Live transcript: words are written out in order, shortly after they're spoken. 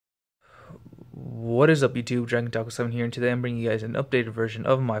What is up, YouTube? Dragon Taco 7 here, and today I'm bringing you guys an updated version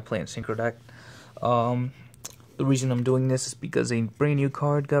of my Plant Synchro deck. The reason I'm doing this is because a brand new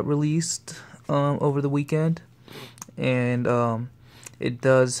card got released over the weekend, and it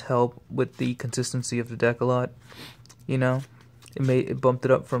does help with the consistency of the deck a lot. You know, it bumped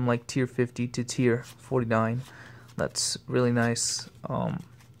it up from like tier 50 to tier 49. That's really nice.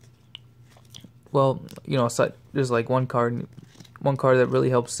 Well, you know, there's like one card that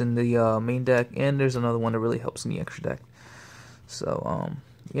really helps in the main deck, and there's another one that really helps in the extra deck. So,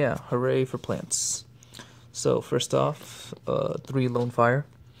 yeah, hooray for plants. So, first off, 3 Lone Fire,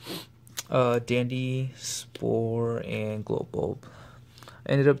 Dandy, Spore, and Glow Bulb.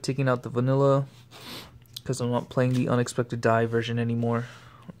 I ended up taking out the vanilla because I'm not playing the Unexpected Die version anymore.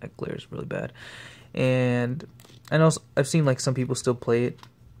 That glare is really bad. And I know I've seen like some people still play it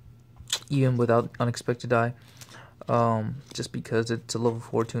even without Unexpected Die. Just because it's a level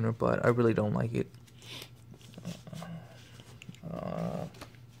 4 tuner, but I really don't like it.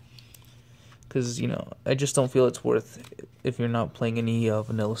 Because, you know, I just don't feel it's worth if you're not playing any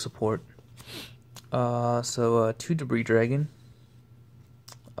vanilla support. So 2 Debris Dragon.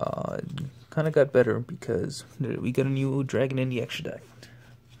 Kind of got better because we got a new dragon in the extra deck.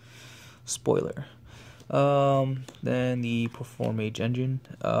 Spoiler. Then the Perform Mage Engine.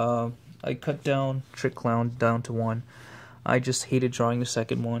 I cut down Trick Clown down to 1. I just hated drawing the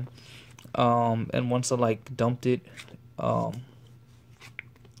second one. And once I like dumped it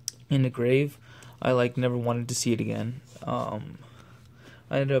in the grave, I like never wanted to see it again. I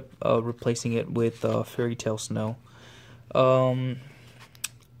ended up replacing it with Fairy Tale Snow.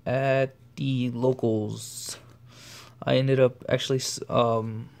 At the locals, I ended up actually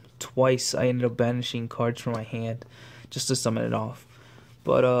twice I ended up banishing cards from my hand just to summon it off.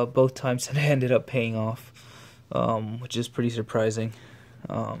 But both times it ended up paying off, which is pretty surprising.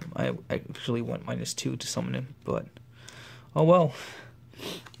 I actually went -2 to summon him, but oh well.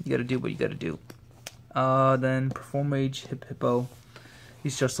 You gotta do what you gotta do. Then Perform Mage Hippo.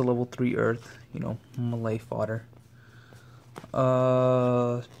 He's just a level 3 Earth, you know, melee fodder.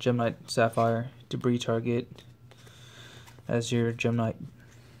 Gemnite Sapphire, Debris Target as your Gemnite.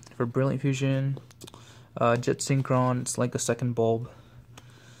 For Brilliant Fusion, Jet Synchron, it's like a second bulb.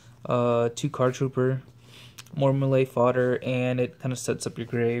 2 Card Trooper, more melee fodder, and it kind of sets up your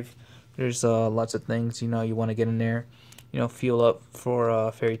grave. There's lots of things, you know, you want to get in there. You know, fuel up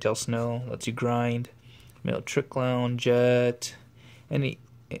for Fairy Tale Snow, lets you grind. You know, Trick Clown, Jet, any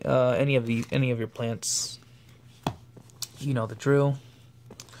of your plants. You know the drill.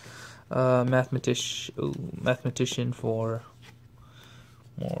 Mathematician for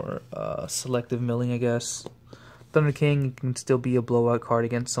more selective milling, I guess. Thunder King can still be a blowout card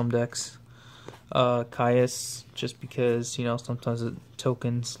against some decks. Caius, just because, you know, sometimes the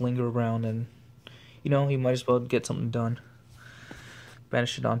tokens linger around and, you know, you might as well get something done.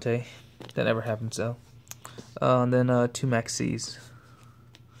 Banish Dante. That never happens, though. Then 2 Maxis.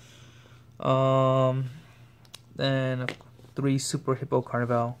 Then 3 Super Hippo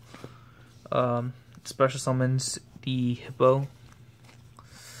Carnival. Special summons the Hippo.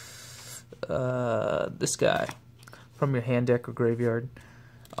 This guy from your hand deck or graveyard.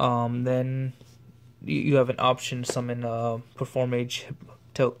 Then you have an option to summon Perform Mage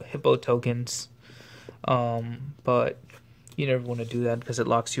Hippo tokens. But you never want to do that because it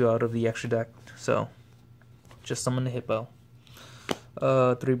locks you out of the extra deck. So just summon the Hippo.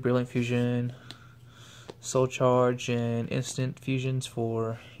 3 Brilliant Fusion, Soul Charge, and Instant Fusions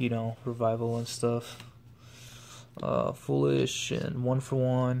for, you know, revival and stuff. Foolish and 1 for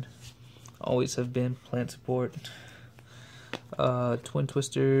 1. Always have been plant support. Twin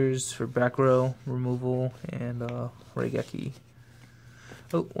Twisters for back row removal, and Regeki.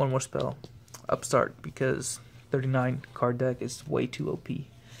 Oh, one more spell. Upstart, because 39 card deck is way too OP.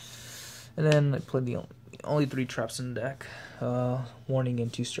 And then I played the only 3 traps in the deck. Warning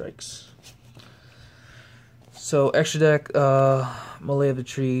and 2 strikes. So extra deck, Melee of the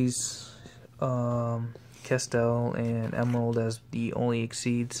Trees, Kestel, and Emerald as the only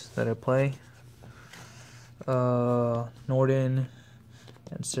exceeds that I play. Norden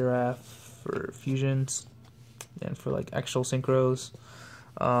and Seraph for fusions and for like actual synchros.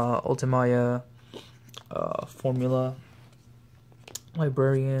 Ultimaya, Formula,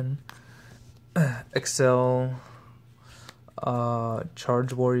 Librarian, Excel,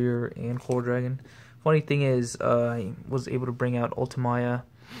 Charge Warrior, and Core Dragon. Funny thing is, I was able to bring out Ultimaya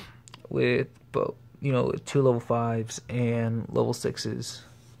with both, you know, 2 level 5s and level 6s.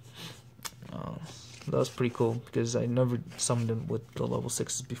 That was pretty cool because I never summoned him with the level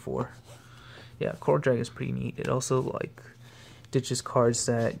 6s before. Yeah, Core Dragon is pretty neat. It also like ditches cards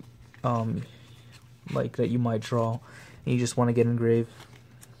that like that you might draw, and you just want to get engraved.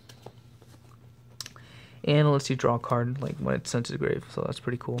 And it lets you draw a card like when it's sent to the grave, so that's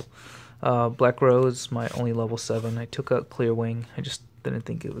pretty cool. Black Rose, my only level 7. I took out Clear Wing. I just didn't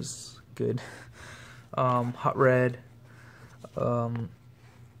think it was good. Hot Red.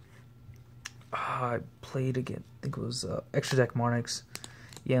 I played again. I think it was Extra Deck Monarchs.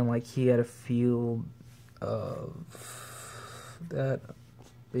 Yeah, and like he had a field of that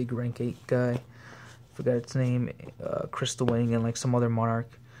big rank 8 guy. Forgot its name. Crystal Wing and like some other Monarch.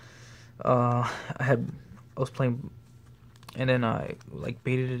 I was playing, and then I like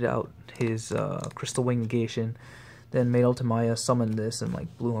baited it out his Crystal Wing negation, then made Ultimaya summon this and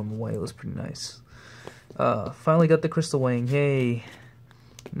like blew him away. It was pretty nice. Finally got the Crystal Wing, yay!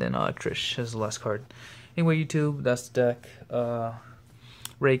 And then Trish as the last card. Anyway, YouTube, that's the deck.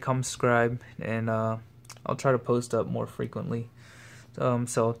 Ray, come subscribe, and I'll try to post up more frequently.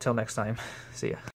 So till next time, see ya.